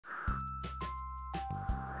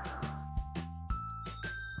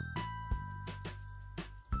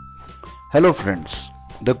Hello friends,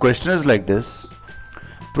 the question is like this.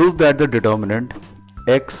 Prove that the determinant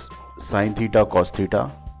x sin theta cos theta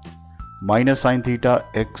minus sin theta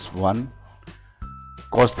x1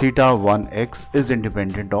 cos theta 1x is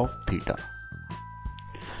independent of theta.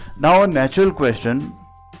 Now a natural question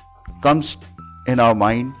comes in our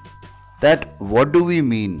mind that what do we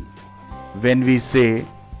mean when we say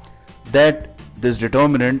that this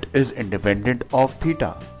determinant is independent of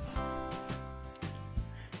theta?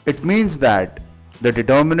 It means that the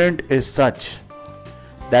determinant is such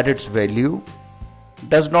that its value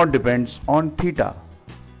does not depend on theta.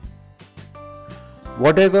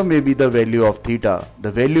 Whatever may be the value of theta,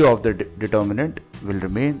 the value of the determinant will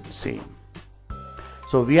remain same.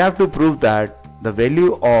 So we have to prove that the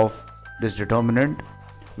value of this determinant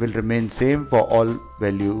will remain same for all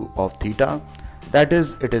value of theta, that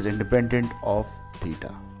is, it is independent of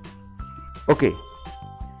theta. Okay,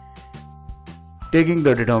 taking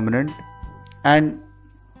the determinant, and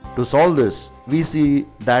to solve this we see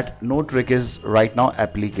that no trick is right now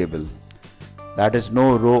applicable. That is,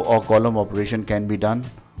 no row or column operation can be done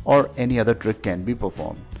or any other trick can be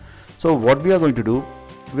performed. So what we are going to do,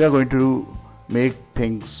 we are going to make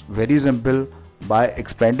things very simple by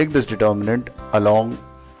expanding this determinant along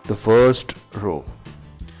the first row.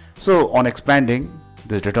 So on expanding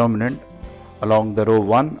this determinant along the row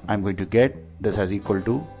 1, I am going to get this as equal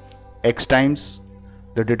to x times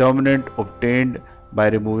the determinant obtained by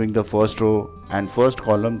removing the first row and first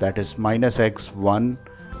column, that is minus x1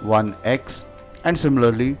 1x, and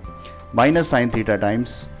similarly minus sin theta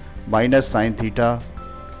times minus sin theta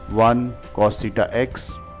 1 cos theta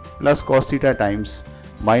x plus cos theta times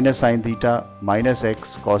minus sin theta minus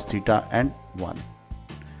x cos theta and 1.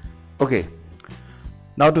 Okay,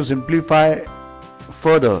 now to simplify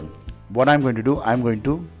further, what I'm going to do, I'm going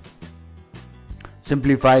to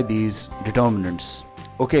simplify these determinants.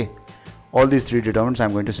 Okay, all these three determinants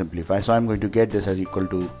I'm going to simplify. So I'm going to get this as equal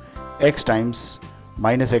to x times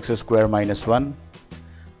minus x square minus 1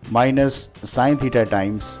 minus sin theta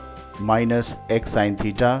times minus x sin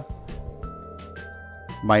theta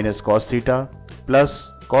minus cos theta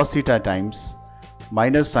plus cos theta times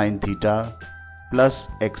minus sin theta plus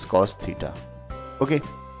x cos theta. Okay,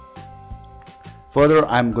 further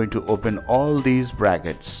I'm going to open all these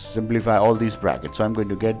brackets, simplify all these brackets. So I'm going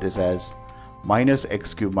to get this as minus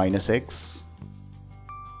x cube minus x.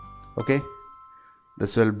 Okay,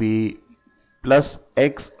 this will be plus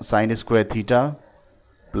x sin square theta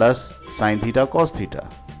plus sin theta cos theta.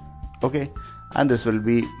 Okay, and this will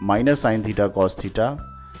be minus sin theta cos theta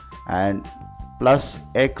and plus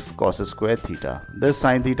x cos square theta. This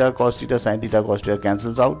sin theta cos theta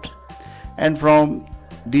cancels out, and from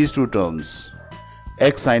these two terms,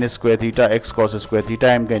 x sin square theta, x cos square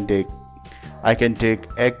theta, I can take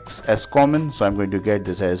x as common. So I'm going to get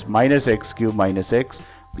this as minus x cube minus x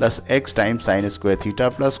plus x times sin square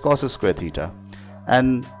theta plus cos square theta.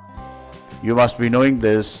 And you must be knowing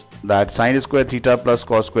this, that sin square theta plus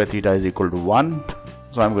cos square theta is equal to 1.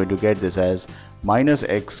 So I'm going to get this as minus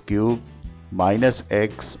x cube minus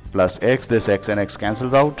x plus x. This x and x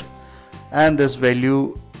cancels out, and this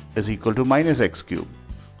value is equal to minus x cube.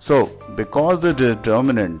 So because the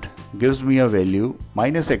determinant gives me a value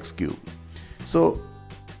minus x cube, so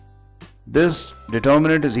this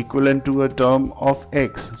determinant is equivalent to a term of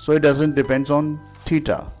x, so it doesn't depend on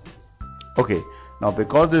theta. Okay, now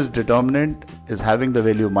because this determinant is having the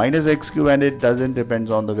value minus x cube and it doesn't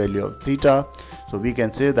depend on the value of theta, so we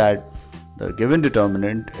can say that the given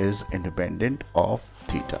determinant is independent of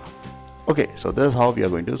theta. Okay, so this is how we are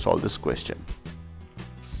going to solve this question.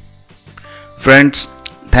 Friends,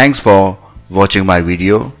 thanks for watching my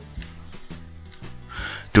video.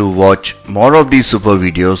 To watch more of these super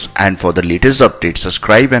videos and for the latest updates,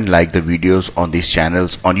 subscribe and like the videos on these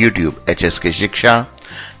channels on YouTube, HSK Shiksha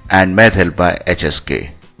and Math Help by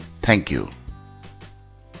HSK. Thank you.